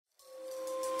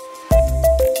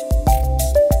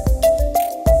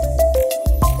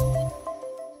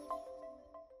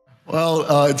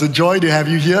Well, it's a joy to have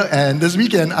you here. And this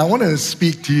weekend, I want to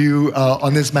speak to you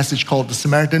on this message called The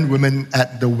Samaritan Woman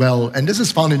at the Well. And this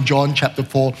is found in John chapter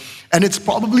 4. And it's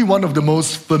probably one of the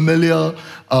most familiar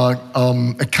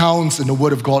accounts in the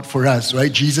Word of God for us,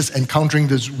 right? Jesus encountering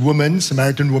this woman,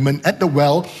 Samaritan woman, at the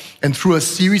well, and through a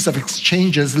series of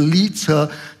exchanges leads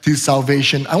her to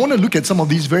salvation. I want to look at some of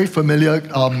these very familiar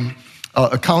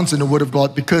accounts in the Word of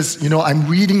God because, I'm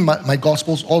reading my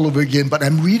Gospels all over again, but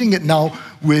I'm reading it now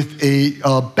with a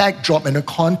backdrop and a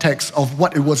context of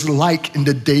what it was like in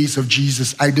the days of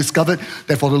Jesus. I discovered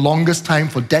that for the longest time,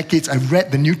 for decades, I've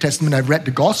read the New Testament, I've read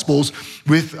the Gospels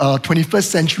with 21st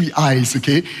century eyes,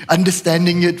 okay?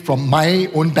 Understanding it from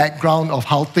my own background of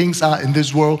how things are in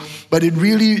this world. But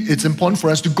it's important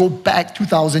for us to go back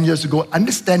 2,000 years ago,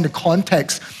 understand the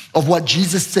context of what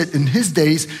Jesus said in his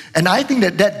days. And I think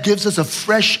that gives us a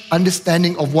fresh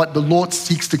understanding of what the Lord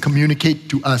seeks to communicate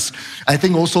to us. I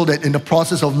think also that in the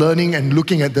process of learning and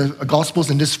looking at the Gospels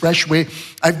in this fresh way,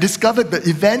 I've discovered the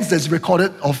events that's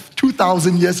recorded of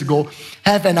 2,000 years ago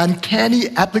have an uncanny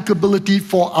applicability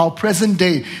for our present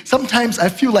day. Sometimes I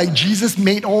feel like Jesus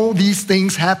made all these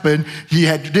things happen. He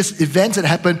had these events that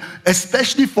happened,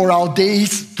 especially for our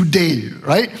days today,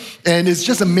 right? And it's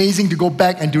just amazing to go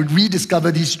back and to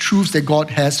rediscover these truths that God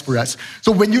has for us.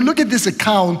 So when you look at this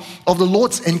account of the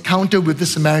Lord's encounter with the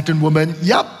Samaritan woman,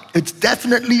 it's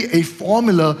definitely a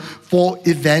formula for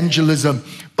evangelism.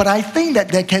 But I think that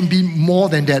there can be more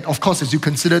than that. Of course, as you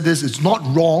consider this, it's not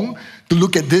wrong to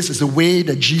look at this as a way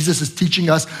that Jesus is teaching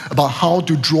us about how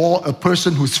to draw a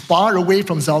person who's far away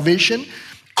from salvation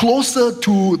closer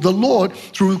to the Lord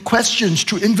through questions,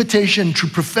 through invitation, through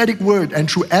prophetic word,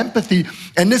 and through empathy.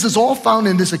 And this is all found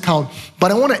in this account.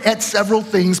 But I want to add several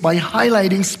things by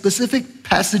highlighting specific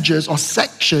passages or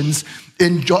sections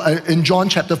in John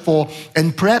chapter 4,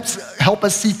 and perhaps help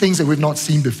us see things that we've not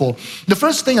seen before. The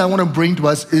first thing I want to bring to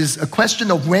us is a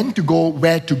question of when to go,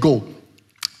 where to go.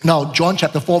 Now, John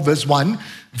chapter 4, verse 1,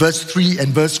 verse 3, and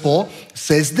verse 4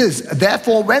 says this: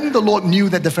 Therefore, when the Lord knew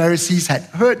that the Pharisees had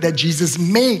heard that Jesus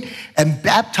made and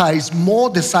baptized more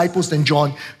disciples than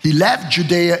John, he left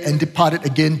Judea and departed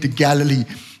again to Galilee.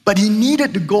 But he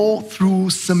needed to go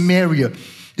through Samaria.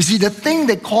 You see, the thing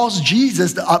that caused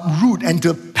Jesus to uproot and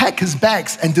to pack his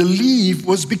bags and to leave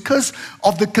was because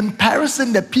of the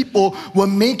comparison that people were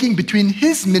making between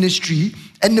his ministry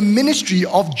and the ministry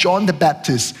of John the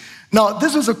Baptist. Now,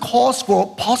 this was a cause for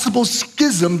a possible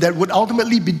schism that would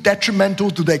ultimately be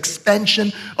detrimental to the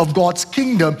expansion of God's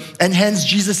kingdom. And hence,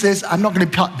 Jesus says, I'm not going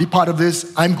to be part of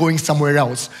this. I'm going somewhere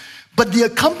else. But the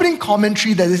accompanying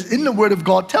commentary that is in the Word of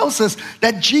God tells us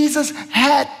that Jesus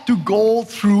had to go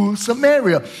through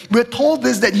Samaria. We're told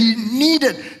this, that he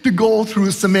needed to go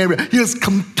through Samaria. He was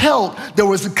compelled. There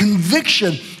was a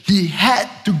conviction. He had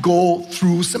to go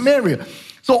through Samaria.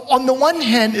 So on the one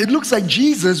hand, it looks like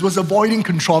Jesus was avoiding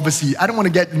controversy. I don't want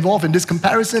to get involved in this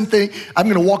comparison thing. I'm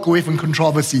going to walk away from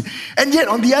controversy. And yet,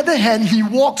 on the other hand, he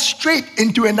walked straight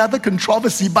into another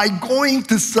controversy by going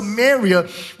to Samaria,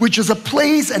 which is a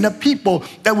place and a people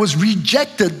that was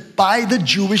rejected by the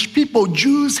Jewish people.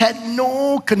 Jews had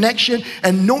no connection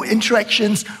and no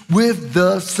interactions with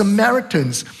the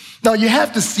Samaritans. Now, you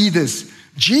have to see this.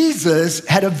 Jesus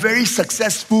had a very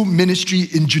successful ministry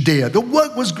in Judea. The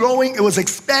work was growing, it was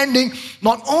expanding.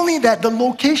 Not only that, the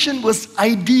location was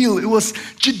ideal. It was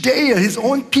Judea, his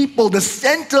own people, the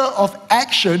center of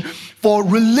action for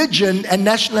religion and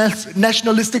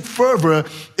nationalistic fervor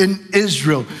in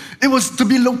Israel. It was to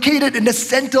be located in the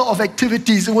center of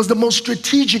activities. It was the most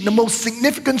strategic, the most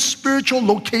significant spiritual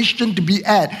location to be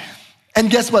at. And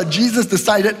guess what? Jesus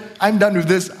decided, I'm done with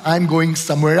this, I'm going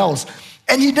somewhere else.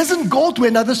 And he doesn't go to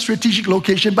another strategic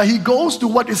location, but he goes to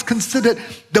what is considered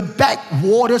the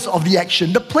backwaters of the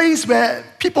action, the place where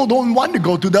people don't want to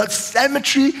go to, the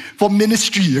cemetery for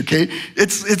ministry, okay?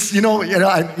 It's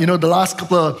the last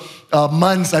couple of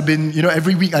months I've been,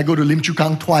 every week I go to Lim Chu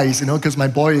Kang twice, because my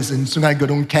boy is in Sungai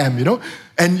Gedong camp,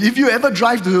 And if you ever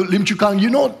drive to Lim Chu Kang,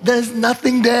 there's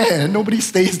nothing there. Nobody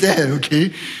stays there,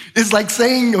 okay? It's like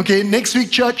saying, okay, next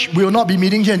week church, we will not be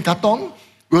meeting here in Katong.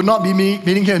 We'll not be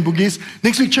meeting here in Bugis.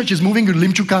 Next week, church is moving to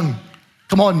Lim Chu Kang.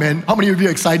 Come on, man. How many of you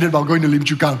are excited about going to Lim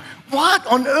Chu Kang? What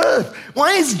on earth?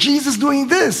 Why is Jesus doing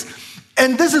this?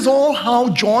 And this is all how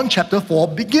John chapter 4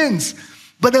 begins.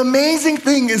 But the amazing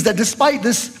thing is that despite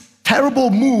this terrible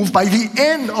move, by the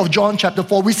end of John chapter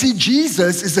 4, we see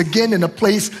Jesus is again in a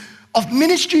place of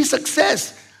ministry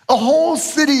success. A whole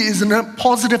city is in a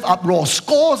positive uproar.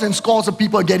 Scores and scores of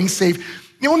people are getting saved.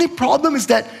 The only problem is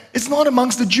that it's not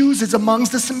amongst the Jews, it's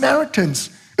amongst the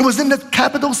Samaritans. It was in the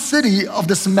capital city of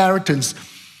the Samaritans.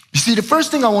 You see, the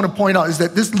first thing I want to point out is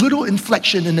that this little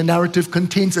inflection in the narrative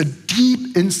contains a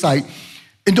deep insight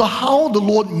into how the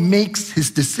Lord makes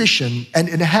his decision, and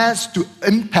it has to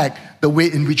impact the way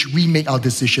in which we make our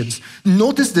decisions.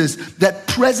 Notice this, that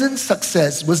present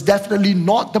success was definitely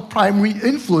not the primary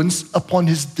influence upon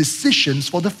his decisions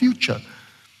for the future.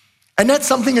 And that's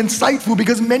something insightful,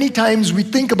 because many times we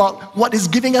think about what is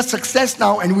giving us success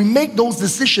now, and we make those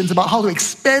decisions about how to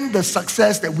expand the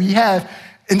success that we have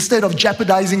instead of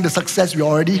jeopardizing the success we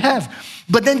already have.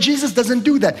 But then Jesus doesn't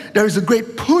do that. There is a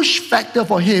great push factor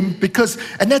for him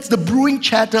and that's the brewing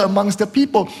chatter amongst the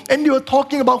people. And you're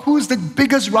talking about who's the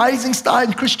biggest rising star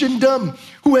in Christendom,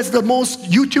 who has the most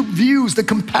YouTube views, the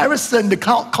comparison, the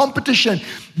competition,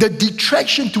 the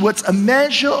detraction towards a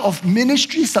measure of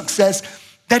ministry success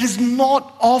that is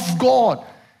not of God.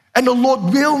 And the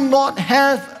Lord will not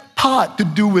have part to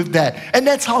do with that. And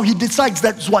that's how he decides.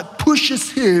 That's what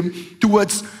pushes him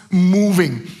towards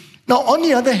moving. Now, on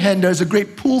the other hand, there's a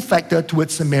great pull factor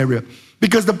towards Samaria,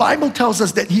 because the Bible tells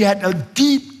us that he had a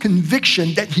deep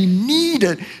conviction that he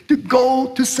needed to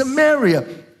go to Samaria.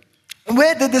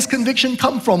 Where did this conviction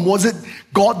come from? Was it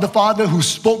God the Father who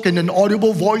spoke in an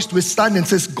audible voice to his son and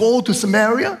says, go to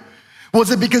Samaria? Was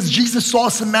it because Jesus saw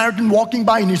a Samaritan walking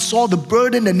by and he saw the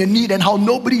burden and the need and how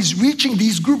nobody's reaching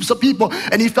these groups of people,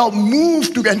 and he felt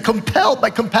moved and compelled by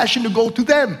compassion to go to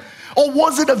them? Or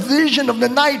was it a vision of the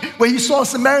night where he saw a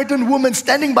Samaritan woman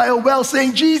standing by a well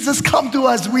saying, Jesus, come to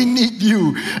us, we need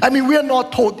you? I mean, we are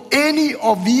not told any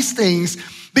of these things,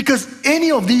 because any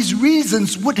of these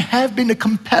reasons would have been a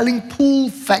compelling pull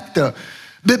factor.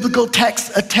 Biblical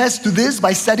texts attest to this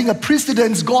by setting a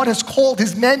precedence. God has called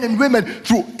his men and women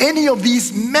through any of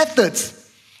these methods.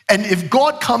 And if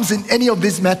God comes in any of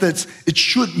these methods, it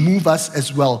should move us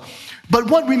as well.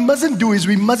 But what we mustn't do is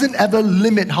we mustn't ever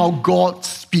limit how God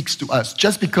speaks to us.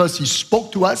 Just because he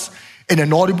spoke to us in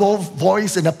an audible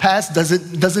voice in the past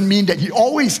doesn't mean that he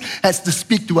always has to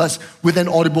speak to us with an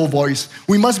audible voice.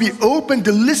 We must be open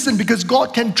to listen, because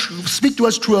God can speak to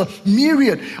us through a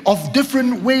myriad of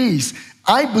different ways.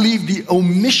 I believe the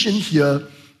omission here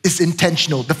is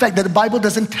intentional. The fact that the Bible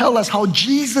doesn't tell us how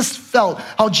Jesus felt,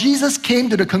 how Jesus came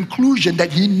to the conclusion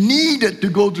that he needed to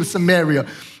go to Samaria.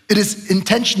 It is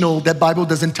intentional that the Bible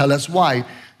doesn't tell us why.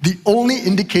 The only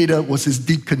indicator was his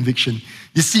deep conviction.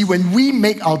 You see, when we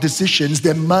make our decisions,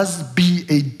 there must be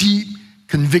a deep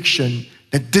conviction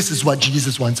that this is what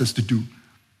Jesus wants us to do,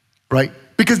 right?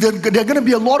 Because there are going to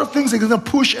be a lot of things that are going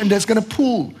to push and there's going to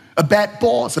pull. A bad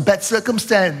boss, a bad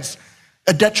circumstance,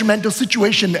 a detrimental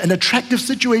situation, an attractive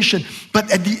situation.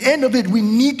 But at the end of it, we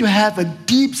need to have a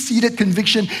deep-seated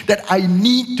conviction that I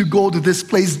need to go to this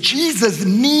place. Jesus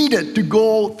needed to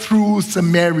go through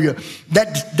Samaria.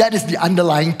 That is the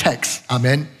underlying text.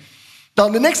 Amen. Now,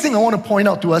 the next thing I want to point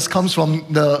out to us comes from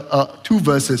the two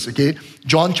verses, okay?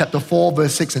 John chapter 4,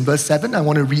 verse 6 and verse 7. I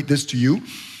want to read this to you.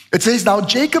 It says, now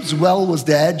Jacob's well was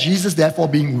there. Jesus, therefore,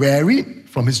 being weary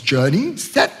from his journey,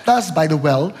 sat thus by the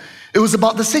well. It was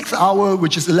about the 6th hour,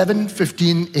 which is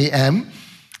 11:15 a.m.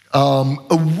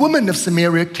 A woman of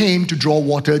Samaria came to draw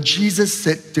water. Jesus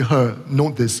said to her,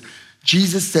 note this,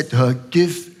 Jesus said to her,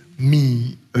 give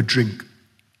me a drink.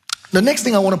 The next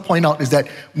thing I want to point out is that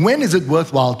when is it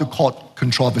worthwhile to court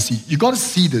controversy? You got to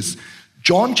see this.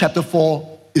 John chapter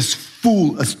 4 is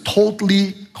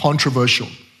totally controversial,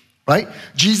 right?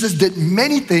 Jesus did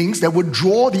many things that would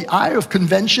draw the eye of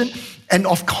convention and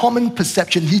of common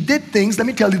perception. He did things, let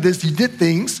me tell you this, he did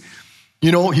things,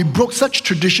 he broke such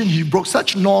tradition, he broke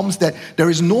such norms that there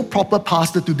is no proper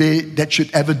pastor today that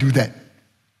should ever do that,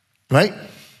 right?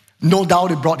 No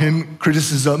doubt it brought him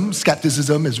criticism,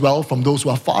 skepticism as well from those who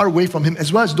are far away from him,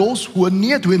 as well as those who were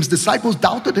near to him. His disciples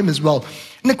doubted him as well.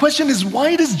 And the question is,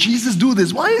 why does Jesus do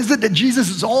this? Why is it that Jesus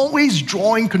is always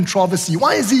drawing controversy?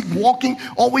 Why is he walking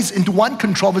always into one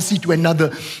controversy to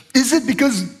another? Is it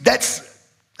because that's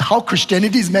how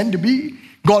Christianity is meant to be?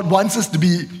 God wants us to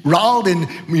be riled and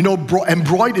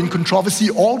embroiled in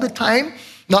controversy all the time?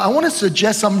 Now, I want to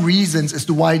suggest some reasons as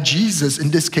to why Jesus,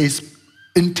 in this case,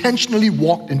 intentionally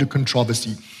walked into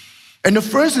controversy. And the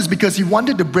first is because he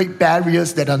wanted to break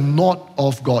barriers that are not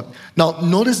of God. Now,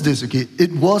 notice this, okay?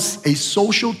 It was a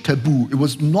social taboo. It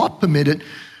was not permitted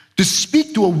to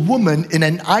speak to a woman in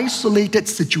an isolated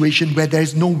situation where there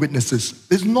is no witnesses.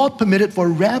 It's not permitted for a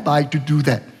rabbi to do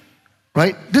that,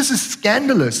 right? This is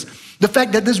scandalous. The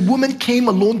fact that this woman came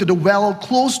alone to the well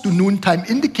close to noontime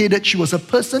indicated she was a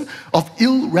person of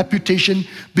ill reputation,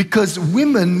 because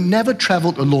women never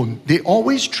traveled alone. They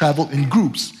always traveled in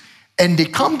groups. And they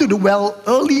come to the well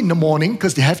early in the morning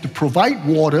because they have to provide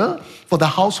water for the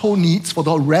household needs for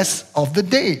the rest of the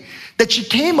day. That she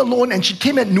came alone and she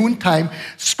came at noontime,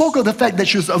 spoke of the fact that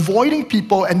she was avoiding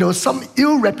people and there was some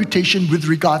ill reputation with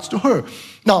regards to her.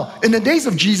 Now, in the days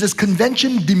of Jesus,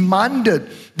 convention demanded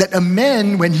that a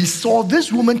man, when he saw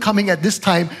this woman coming at this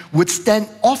time, would stand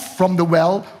off from the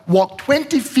well, walk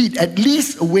 20 feet at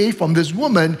least away from this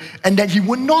woman, and that he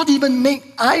would not even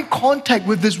make eye contact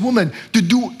with this woman. To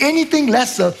do anything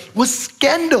lesser was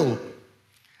scandal.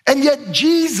 And yet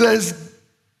Jesus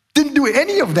didn't do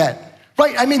any of that.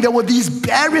 Right? I mean, there were these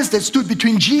barriers that stood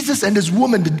between Jesus and this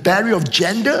woman. The barrier of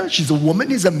gender, she's a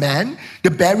woman, he's a man. The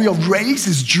barrier of race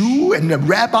is Jew and a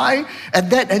rabbi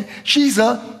and she's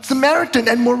a Samaritan,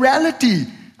 and morality.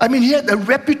 I mean, he had a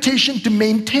reputation to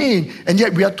maintain, and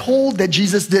yet we are told that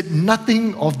Jesus did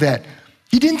nothing of that.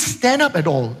 He didn't stand up at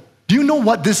all. Do you know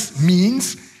what this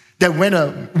means? That when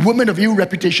a woman of ill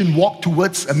reputation walked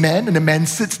towards a man and the man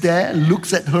sits there,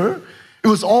 looks at her, it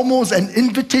was almost an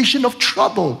invitation of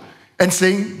trouble. And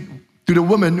saying to the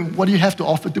woman, what do you have to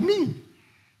offer to me?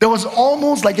 There was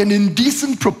almost like an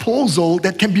indecent proposal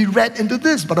that can be read into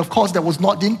this. But of course, that was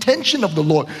not the intention of the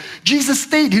Lord. Jesus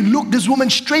stayed, he looked this woman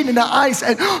straight in her eyes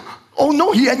and, oh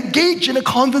no, he engaged in a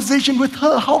conversation with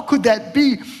her. How could that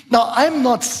be? Now, I'm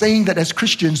not saying that as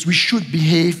Christians, we should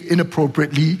behave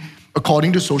inappropriately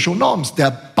according to social norms. There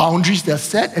are boundaries that are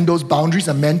set, and those boundaries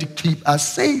are meant to keep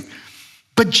us safe.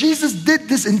 But Jesus did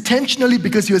this intentionally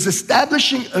because he was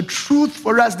establishing a truth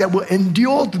for us that will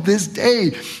endure to this day.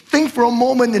 Think for a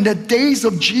moment in the days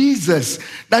of Jesus.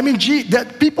 I mean,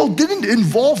 that people didn't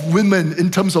involve women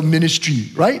in terms of ministry,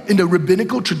 right? In the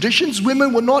rabbinical traditions,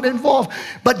 women were not involved.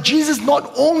 But Jesus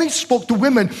not only spoke to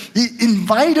women, he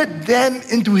invited them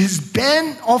into his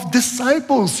band of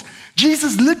disciples.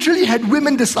 Jesus literally had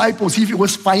women disciples. He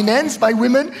was financed by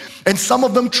women, and some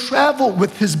of them traveled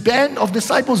with his band of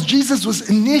disciples. Jesus was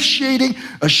initiating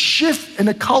a shift in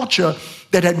a culture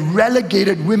that had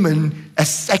relegated women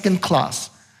as second class.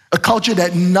 A culture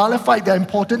that nullified their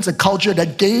importance, a culture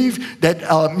that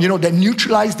that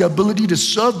neutralized their ability to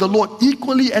serve the Lord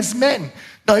equally as men.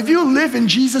 Now, if you live in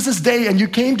Jesus' day and you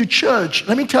came to church,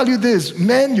 let me tell you this.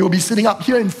 Men, you'll be sitting up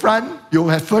here in front. You'll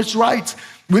have first rights.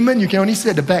 Women, you can only sit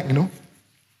at the back,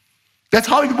 That's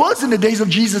how it was in the days of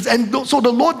Jesus. And so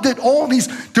the Lord did all these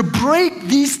to break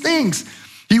these things.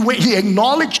 He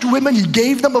acknowledged women, he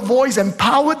gave them a voice,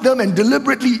 empowered them, and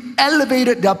deliberately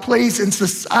elevated their place in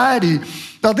society.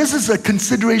 Now, this is a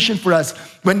consideration for us.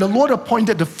 When the Lord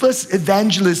appointed the first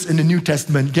evangelist in the New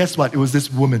Testament, guess what? It was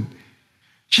this woman.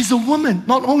 She's a woman.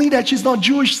 Not only that, she's not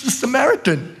Jewish, she's a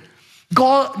Samaritan.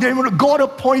 God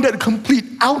appointed a complete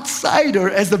outsider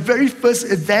as the very first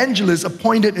evangelist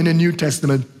appointed in the New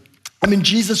Testament. I mean,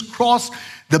 Jesus crossed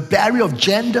the barrier of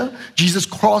gender, Jesus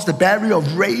crossed the barrier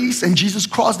of race, and Jesus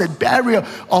crossed that barrier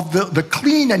of the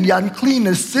clean and the unclean,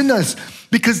 the sinners,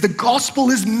 because the gospel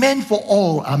is meant for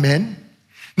all. Amen.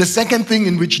 The second thing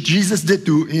in which Jesus did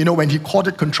when he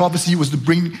courted controversy was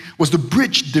to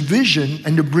bridge division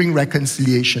and to bring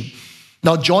reconciliation.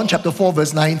 Now, John chapter 4,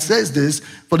 verse 9 says this,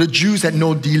 for the Jews had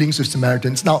no dealings with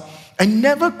Samaritans. Now, I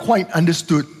never quite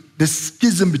understood the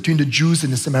schism between the Jews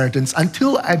and the Samaritans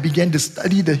until I began to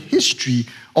study the history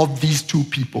of these two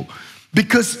people.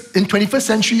 Because in 21st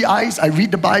century eyes, I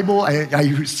read the Bible, I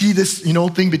see this,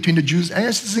 thing between the Jews, and I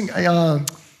just think,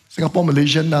 Singapore,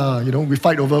 Malaysian, we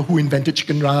fight over who invented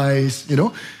chicken rice,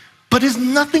 But it's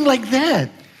nothing like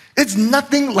that. It's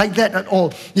nothing like that at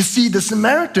all. You see, the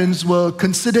Samaritans were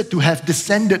considered to have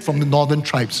descended from the northern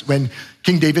tribes. When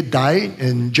King David died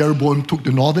and Jeroboam took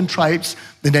the northern tribes,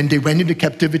 and then they went into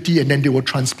captivity and then they were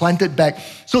transplanted back.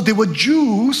 So they were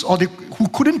Jews who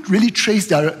couldn't really trace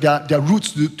their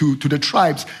roots to the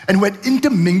tribes and who had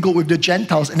intermingled with the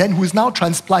Gentiles, and then who is now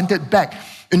transplanted back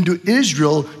into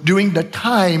Israel during the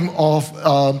time of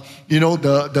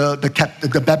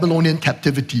the Babylonian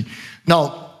captivity.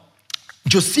 Now,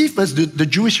 Josephus, the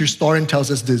Jewish historian, tells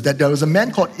us this, that there was a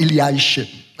man called Eliashib,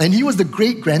 and he was the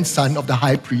great-grandson of the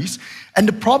high priest. And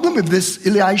the problem with this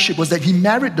Eliashib was that he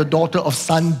married the daughter of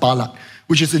Sanballat,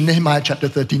 which is in Nehemiah chapter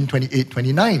 13, 28,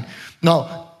 29.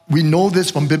 Now, we know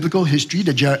this from biblical history,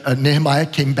 that Nehemiah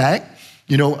came back,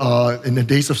 in the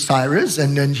days of Cyrus,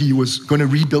 and then he was going to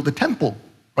rebuild the temple,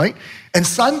 right? And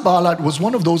Sanballat was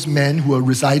one of those men who were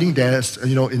residing there,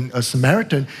 in a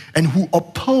Samaritan, and who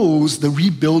opposed the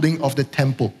rebuilding of the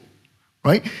temple,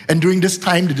 right? And during this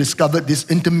time, they discovered this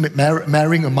intimate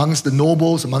marrying amongst the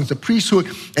nobles, amongst the priesthood,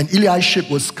 and Eliashib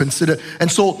was considered.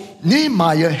 And so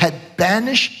Nehemiah had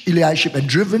banished Eliashib and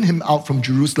driven him out from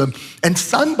Jerusalem, and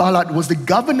Sanballat was the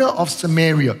governor of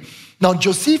Samaria. Now,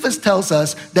 Josephus tells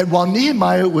us that while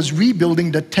Nehemiah was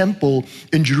rebuilding the temple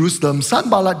in Jerusalem,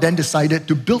 Sanballat then decided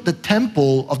to build the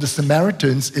temple of the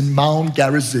Samaritans in Mount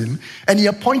Gerizim, and he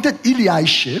appointed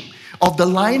Eliashib of the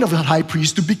line of the high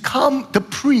priest to become the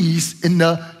priest in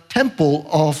the temple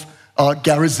of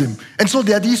Gerizim. And so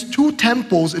there are these two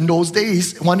temples in those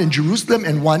days, one in Jerusalem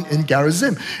and one in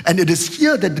Gerizim. And it is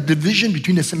here that the division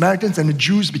between the Samaritans and the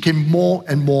Jews became more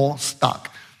and more stark.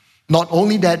 Not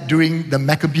only that, during the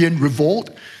Maccabean revolt,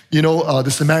 the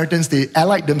Samaritans, they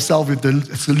allied themselves with the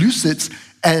Seleucids,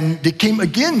 and they came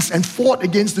against and fought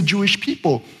against the Jewish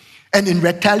people. And in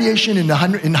retaliation, in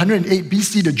 108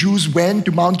 BC, the Jews went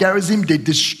to Mount Gerizim. They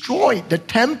destroyed the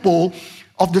temple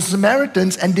of the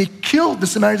Samaritans, and they killed the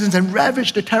Samaritans and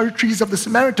ravaged the territories of the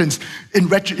Samaritans. In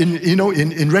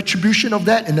retribution of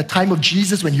that, in the time of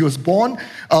Jesus when he was born,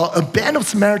 a band of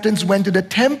Samaritans went to the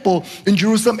temple in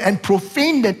Jerusalem and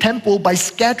profaned the temple by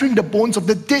scattering the bones of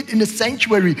the dead in the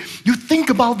sanctuary. You think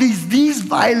about these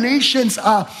violations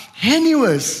are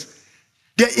heinous.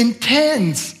 They're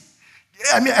intense.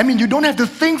 I mean, you don't have to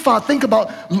think far. Think about,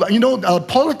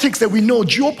 politics that we know,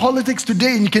 geopolitics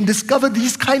today, and you can discover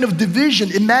these kind of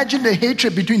division. Imagine the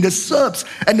hatred between the Serbs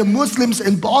and the Muslims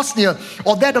in Bosnia,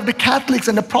 or that of the Catholics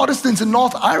and the Protestants in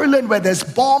North Ireland, where there's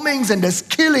bombings and there's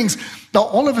killings. Now,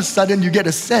 all of a sudden, you get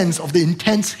a sense of the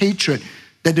intense hatred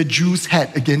that the Jews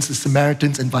had against the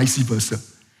Samaritans and vice versa.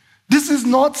 This is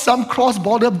not some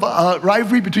cross-border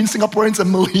rivalry between Singaporeans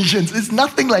and Malaysians. It's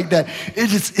nothing like that.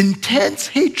 It is intense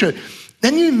hatred.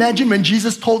 Then you imagine when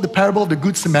Jesus told the parable of the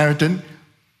Good Samaritan,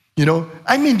 you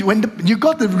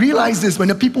got to realize this, when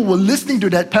the people were listening to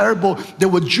that parable, there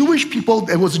were Jewish people,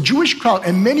 there was a Jewish crowd,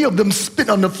 and many of them spit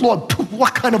on the floor.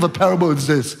 What kind of a parable is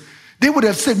this? They would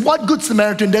have said, what Good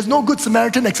Samaritan? There's no Good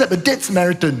Samaritan except a dead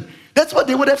Samaritan. That's what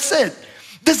they would have said.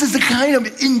 This is the kind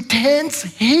of intense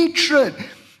hatred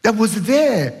that was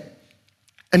there.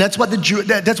 And that's what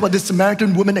the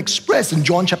Samaritan woman expressed in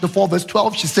John chapter 4, verse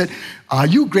 12. She said, are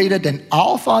you greater than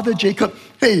our father Jacob?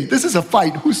 Hey, this is a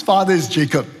fight. Whose father is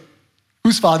Jacob?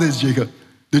 Whose father is Jacob?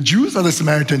 The Jews or the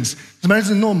Samaritans? The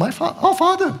Samaritans, no, our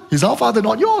father. He's our father,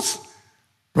 not yours.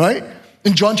 Right?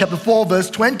 In John chapter 4, verse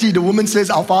 20, the woman says,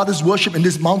 our fathers worship in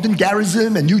this mountain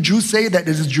Gerizim, and you Jews say that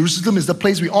Jerusalem is the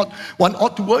place one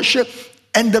ought to worship.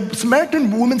 And the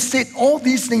Samaritan woman said all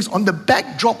these things on the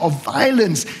backdrop of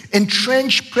violence,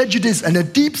 entrenched prejudice, and a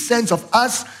deep sense of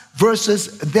us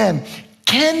versus them.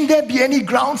 Can there be any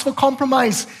grounds for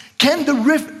compromise? Can the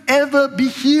rift ever be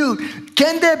healed?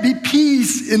 Can there be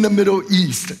peace in the Middle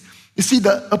East? You see,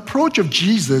 the approach of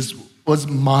Jesus was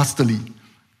masterly.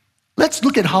 Let's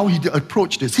look at how he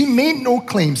approached this. He made no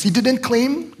claims. He didn't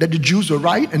claim that the Jews were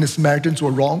right and the Samaritans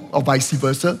were wrong, or vice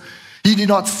versa. He did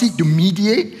not seek to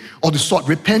mediate or to sought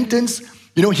repentance.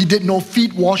 He did no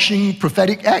feet-washing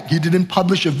prophetic act. He didn't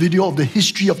publish a video of the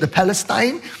history of the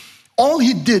Palestine. All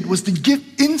he did was to give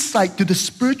insight to the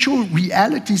spiritual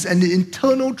realities and the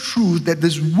internal truth that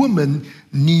this woman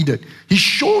needed. He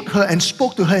showed her and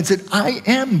spoke to her and said, I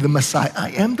am the Messiah. I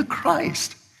am the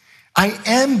Christ. I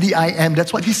am the I am.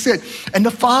 That's what he said. And the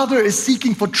Father is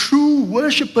seeking for true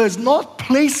worshipers, not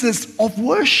places of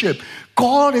worship.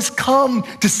 God has come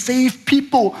to save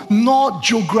people, not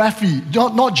geography.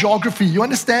 You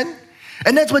understand?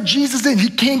 And that's what Jesus did. He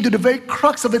came to the very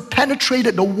crux of it,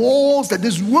 penetrated the walls that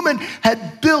this woman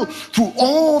had built through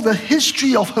all the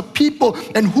history of her people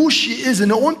and who she is in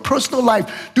her own personal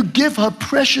life, to give her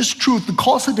precious truth, to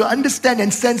cause her to understand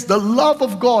and sense the love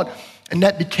of God. And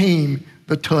that became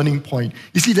the turning point.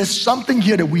 You see, there's something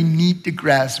here that we need to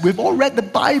grasp. We've all read the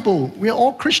Bible. We're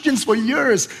all Christians for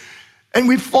years. And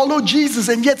we follow Jesus,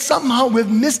 and yet somehow we've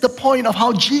missed the point of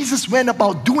how Jesus went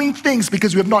about doing things,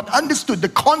 because we have not understood the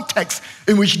context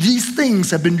in which these things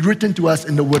have been written to us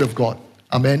in the Word of God.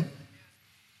 Amen.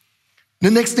 The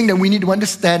next thing that we need to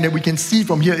understand, that we can see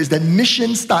from here, is that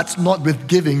mission starts not with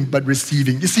giving, but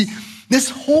receiving. You see, this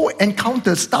whole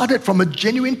encounter started from a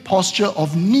genuine posture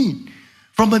of need,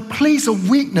 from a place of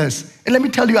weakness. And let me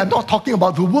tell you, I'm not talking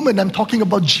about the woman, I'm talking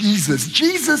about Jesus.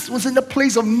 Jesus was in a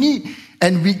place of need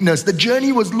and weakness. The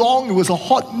journey was long, it was a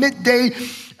hot midday,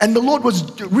 and the Lord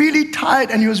was really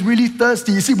tired and he was really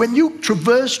thirsty. You see, when you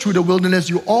traverse through the wilderness,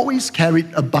 you always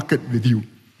carried a bucket with you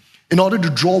in order to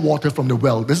draw water from the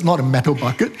well. This is not a metal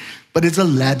bucket, but it's a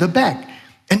leather bag.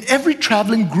 And every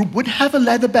traveling group would have a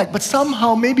leather bag, but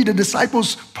somehow maybe the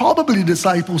disciples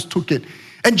took it.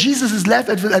 And Jesus is left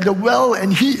at the well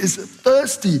and he is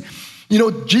thirsty.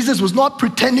 Jesus was not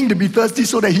pretending to be thirsty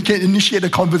so that he can initiate a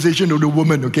conversation with the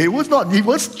woman, okay? It was not. He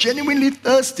was genuinely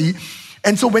thirsty.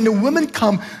 And so when the woman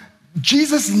came,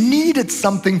 Jesus needed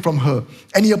something from her.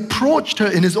 And he approached her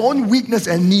in his own weakness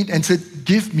and need and said,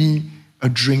 give me a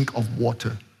drink of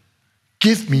water.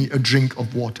 Give me a drink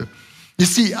of water. You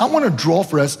see, I want to draw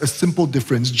for us a simple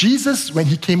difference. Jesus, when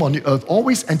he came on the earth,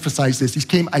 always emphasized this.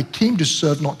 I came to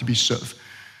serve, not to be served.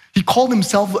 He called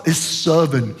himself a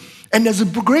servant. And there's a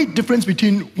great difference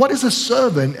between what is a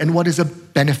servant and what is a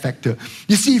benefactor.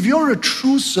 You see, if you're a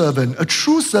true servant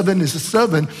is a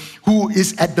servant who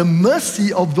is at the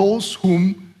mercy of those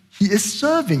whom he is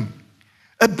serving.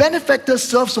 A benefactor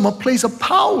serves from a place of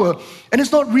power, and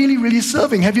it's not really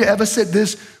serving. Have you ever said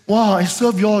this? Wow, I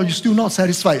serve you all, you're still not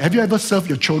satisfied. Have you ever served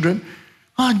your children?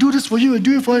 I do this for you, I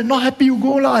do it for you. Not happy, you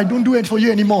go lah, I don't do it for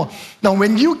you anymore. Now,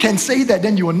 when you can say that,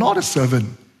 then you are not a servant.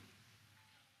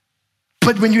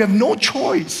 But when you have no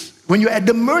choice, when you're at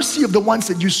the mercy of the ones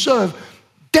that you serve,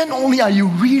 then only are you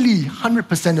really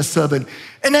 100% a servant.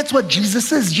 And that's what Jesus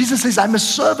says. Jesus says, I'm a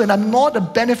servant, I'm not a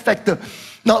benefactor.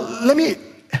 Now, let me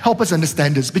help us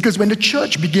understand this, because when the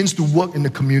church begins to work in the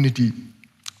community,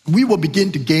 we will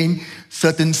begin to gain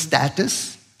certain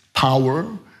status, power,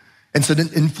 and certain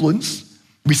influence.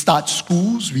 We start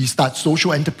schools, we start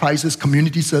social enterprises,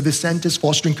 community service centers,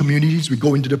 fostering communities. We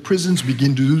go into the prisons,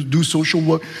 begin to do social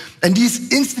work. And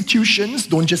these institutions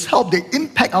don't just help, they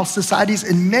impact our societies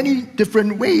in many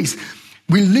different ways.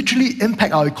 We literally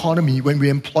impact our economy when we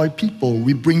employ people.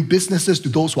 We bring businesses to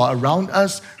those who are around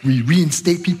us. We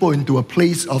reinstate people into a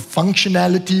place of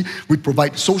functionality. We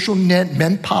provide social net,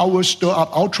 manpower, stir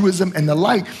up altruism, and the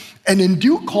like. And in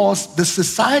due course, the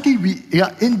society we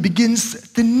are in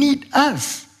begins to need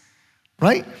us,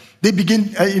 right? They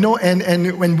begin,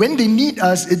 and when they need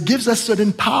us, it gives us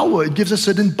certain power, it gives us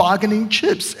certain bargaining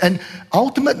chips. And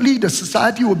ultimately, the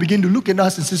society will begin to look at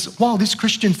us and says, wow, these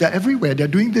Christians, they're everywhere, they're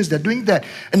doing this, they're doing that.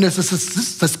 And there's a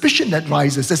suspicion that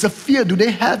rises, there's a fear, do they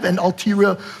have an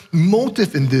ulterior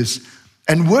motive in this?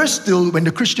 And worse still, when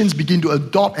the Christians begin to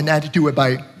adopt an attitude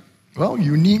whereby, well,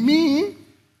 you need me,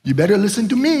 you better listen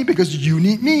to me because you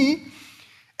need me.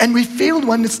 And we fail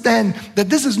to understand that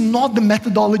this is not the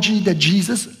methodology that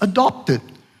Jesus adopted.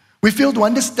 We fail to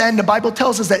understand the Bible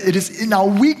tells us that it is in our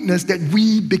weakness that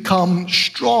we become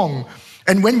strong.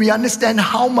 And when we understand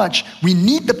how much we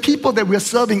need the people that we are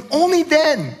serving, only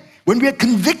then, when we are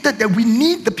convicted that we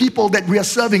need the people that we are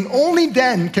serving, only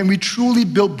then can we truly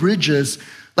build bridges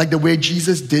like the way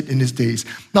Jesus did in his days.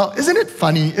 Now, isn't it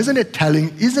funny, isn't it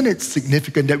telling, isn't it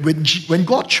significant that when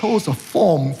God chose a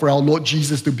form for our Lord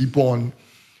Jesus to be born,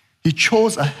 he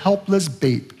chose a helpless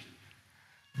babe.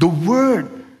 The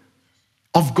Word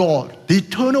of God, the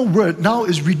eternal Word, now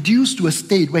is reduced to a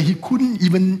state where he couldn't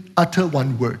even utter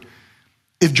one word.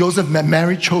 If Joseph and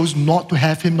Mary chose not to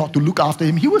have him, not to look after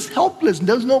him, he was helpless.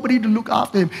 There was nobody to look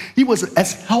after him. He was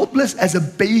as helpless as a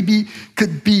baby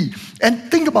could be.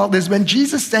 And think about this, when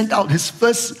Jesus sent out his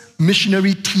first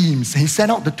missionary teams, he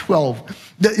sent out the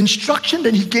 12, the instruction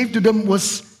that he gave to them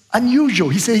was unusual.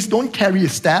 He says, don't carry a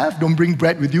staff, don't bring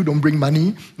bread with you, don't bring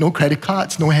money, no credit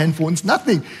cards, no handphones,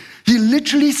 nothing. He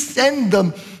literally sent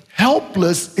them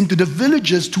helpless into the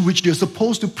villages to which they're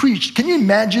supposed to preach. Can you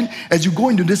imagine as you go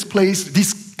into this place,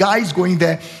 these guys going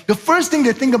there, the first thing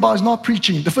they think about is not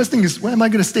preaching. The first thing is, where am I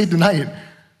going to stay tonight?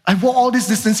 I walk all this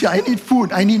distance here, I need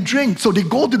food, I need drink. So they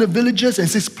go to the villages and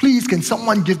says, please, can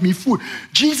someone give me food?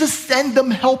 Jesus sent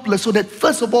them helpless so that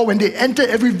first of all, when they enter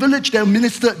every village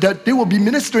that they will be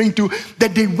ministering to,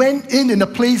 that they went in a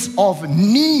place of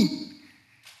need.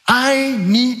 I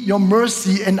need your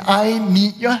mercy and I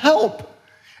need your help.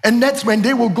 And that's when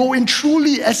they will go in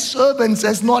truly as servants,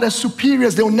 as not as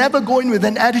superiors. They'll never go in with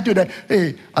an attitude that,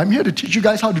 hey, I'm here to teach you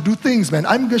guys how to do things, man.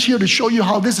 I'm just here to show you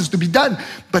how this is to be done.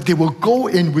 But they will go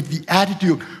in with the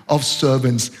attitude of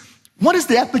servants. What is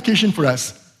the application for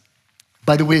us?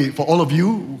 By the way, for all of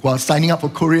you who are signing up for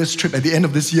Korea's trip at the end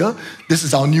of this year, this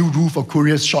is our new rule for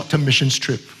Korea's short-term missions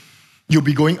trip. You'll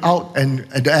be going out,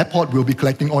 and at the airport, we'll be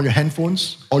collecting all your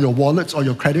handphones, all your wallets, all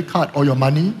your credit card, all your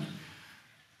money.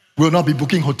 We'll not be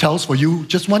booking hotels for you.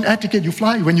 Just one air ticket, you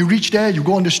fly. When you reach there, you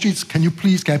go on the streets. Can I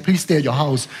please stay at your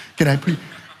house?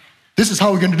 This is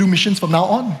how we're going to do missions from now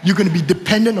on. You're going to be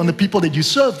dependent on the people that you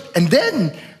serve. And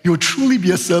then you'll truly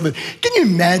be a servant. Can you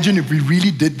imagine if we really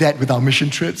did that with our mission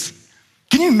trips?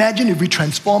 Can you imagine if we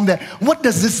transform that? What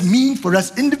does this mean for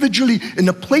us individually in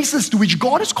the places to which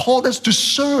God has called us to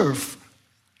serve?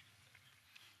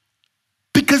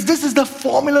 Because this is the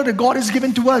formula that God has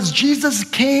given to us. Jesus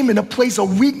came in a place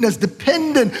of weakness,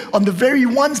 dependent on the very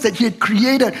ones that he had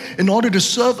created in order to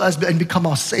serve us and become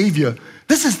our Savior.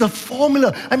 This is the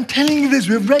formula. I'm telling you this,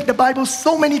 we've read the Bible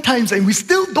so many times and we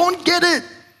still don't get it.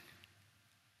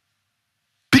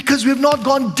 Because we have not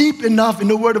gone deep enough in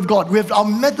the Word of God. Our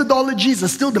methodologies are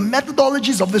still the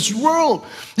methodologies of this world.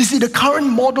 You see, the current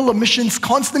model of missions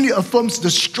constantly affirms the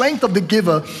strength of the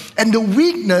giver and the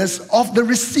weakness of the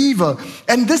receiver.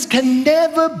 And this can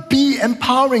never be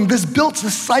empowering. This builds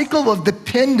a cycle of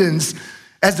dependence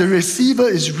as the receiver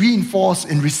is reinforced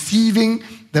in seeing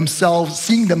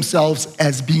themselves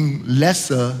as being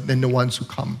lesser than the ones who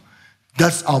come.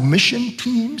 Does our mission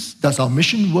teams, does our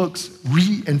mission works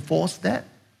reinforce that?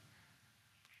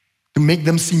 To make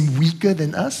them seem weaker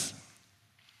than us?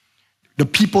 The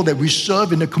people that we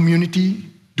serve in the community,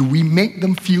 do we make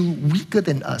them feel weaker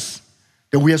than us?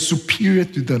 That we are superior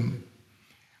to them?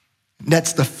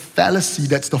 That's the fallacy,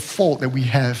 that's the fault that we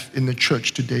have in the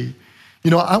church today.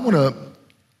 I want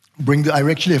to I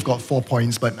actually have got 4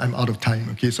 points, but I'm out of time,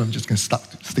 okay? So I'm just going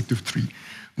to stick to 3.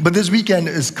 But this weekend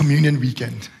is communion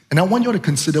weekend. And I want you to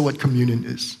consider what communion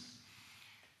is.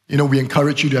 We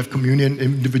encourage you to have communion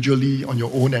individually on your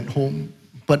own at home.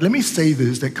 But let me say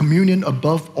this, that communion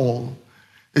above all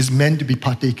is meant to be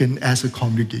partaken as a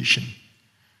congregation.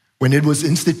 When it was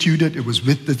instituted, it was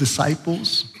with the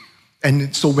disciples.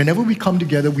 And so whenever we come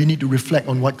together, we need to reflect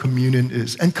on what communion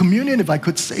is. And communion, if I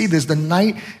could say this, the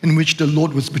night in which the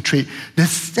Lord was betrayed, the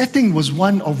setting was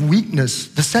one of weakness.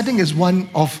 The setting is one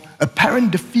of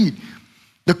apparent defeat.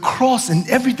 The cross and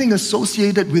everything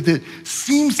associated with it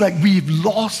seems like we've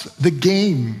lost the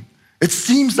game. It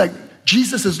seems like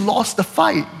Jesus has lost the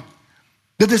fight.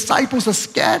 The disciples are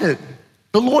scattered.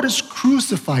 The Lord is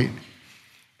crucified.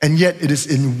 And yet it is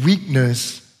in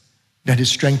weakness that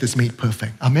his strength is made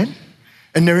perfect. Amen?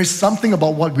 And there is something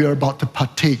about what we are about to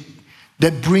partake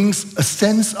that brings a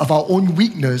sense of our own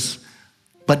weakness,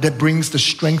 but that brings the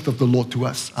strength of the Lord to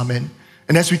us. Amen?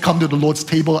 And as we come to the Lord's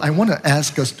table, I want to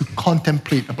ask us to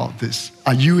contemplate about this.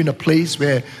 Are you in a place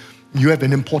where you have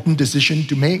an important decision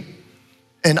to make?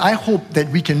 And I hope that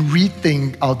we can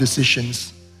rethink our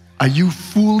decisions. Are you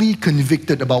fully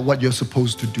convicted about what you're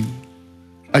supposed to do?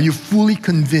 Are you fully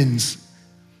convinced?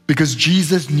 Because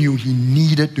Jesus knew he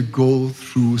needed to go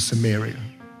through Samaria.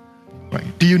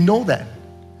 Right? Do you know that?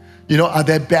 Are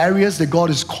there barriers that God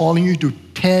is calling you to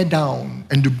tear down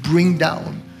and to bring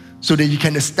down so that you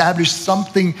can establish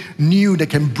something new that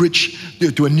can bridge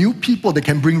to a new people, that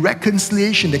can bring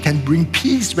reconciliation, that can bring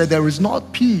peace where there is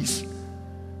not peace?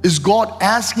 Is God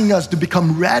asking us to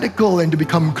become radical and to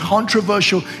become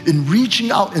controversial in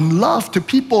reaching out in love to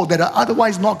people that are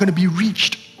otherwise not going to be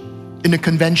reached in the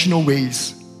conventional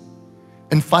ways?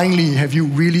 And finally, have you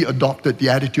really adopted the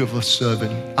attitude of a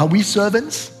servant? Are we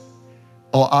servants?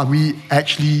 Or are we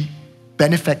actually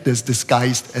benefactors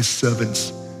disguised as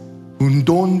servants who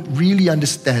don't really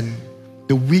understand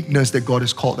the weakness that God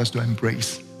has called us to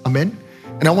embrace? Amen?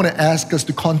 And I want to ask us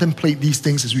to contemplate these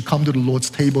things as we come to the Lord's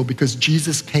table, because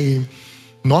Jesus came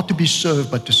not to be served,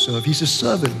 but to serve. He's a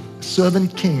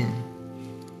servant king.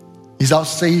 He's our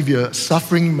Savior,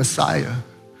 suffering Messiah.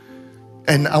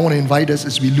 And I want to invite us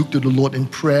as we look to the Lord in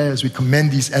prayer, as we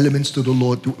commend these elements to the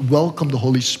Lord, to welcome the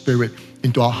Holy Spirit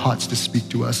into our hearts to speak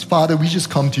to us. Father, we just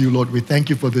come to you, Lord. We thank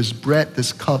you for this bread,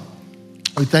 this cup.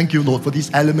 We thank you, Lord, for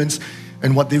these elements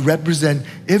and what they represent,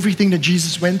 everything that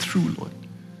Jesus went through, Lord,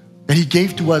 that he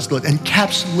gave to us, Lord,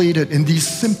 encapsulated in these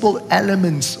simple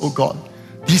elements, oh God.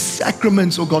 These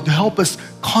sacraments, oh God, to help us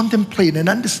contemplate and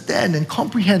understand and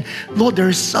comprehend. Lord, there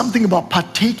is something about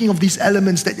partaking of these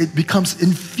elements that it becomes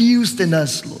infused in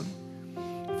us, Lord.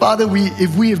 Father,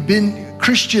 if we have been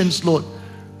Christians, Lord,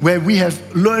 where we have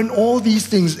learned all these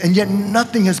things and yet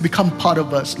nothing has become part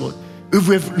of us, Lord. If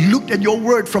we've looked at your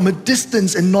word from a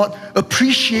distance and not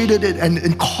appreciated it and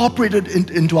incorporated it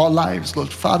into our lives, Lord.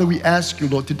 Father, we ask you,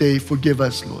 Lord, today, forgive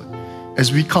us, Lord.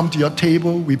 As we come to your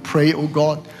table, we pray, oh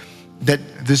God, that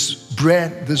this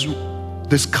bread,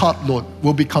 this cup, Lord,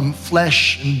 will become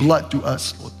flesh and blood to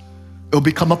us, Lord. It will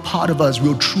become a part of us.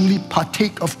 We'll truly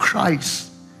partake of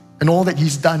Christ and all that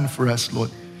he's done for us, Lord.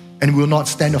 And we'll not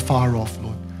stand afar off,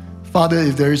 Lord. Father,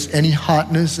 if there is any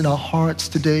hardness in our hearts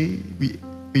today,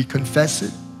 we confess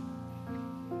it.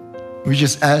 We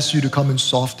just ask you to come and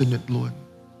soften it, Lord.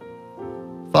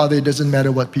 Father, it doesn't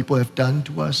matter what people have done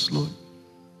to us, Lord.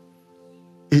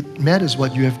 It matters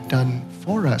what you have done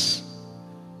for us.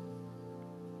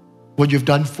 What you've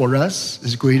done for us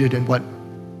is greater than what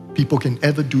people can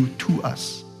ever do to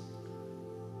us.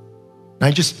 And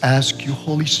I just ask you,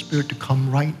 Holy Spirit, to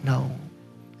come right now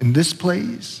in this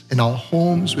place, in our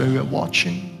homes where we're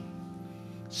watching.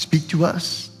 Speak to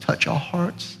us, touch our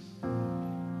hearts.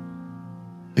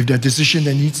 If there's a decision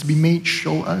that needs to be made,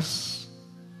 show us.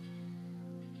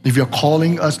 If you're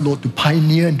calling us, Lord, to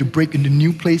pioneer and to break into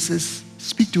new places,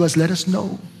 speak to us, let us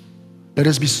know. Let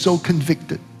us be so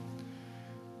convicted.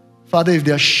 Father, if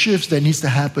there are shifts that needs to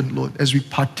happen, Lord, as we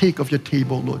partake of your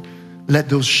table, Lord, let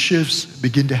those shifts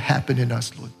begin to happen in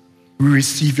us, Lord. We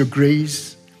receive your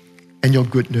grace and your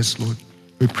goodness, Lord.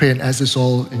 We pray and ask this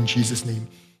all in Jesus' name.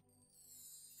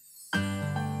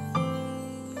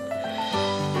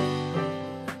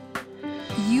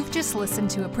 You've just listened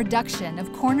to a production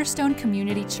of Cornerstone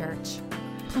Community Church.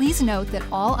 Please note that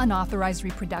all unauthorized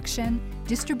reproduction,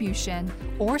 distribution,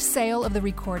 or sale of the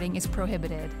recording is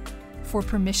prohibited. For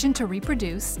permission to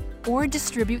reproduce or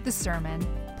distribute the sermon,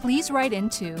 please write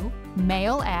into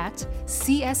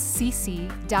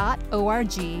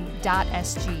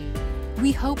mail@cscc.org.sg.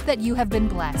 We hope that you have been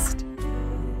blessed.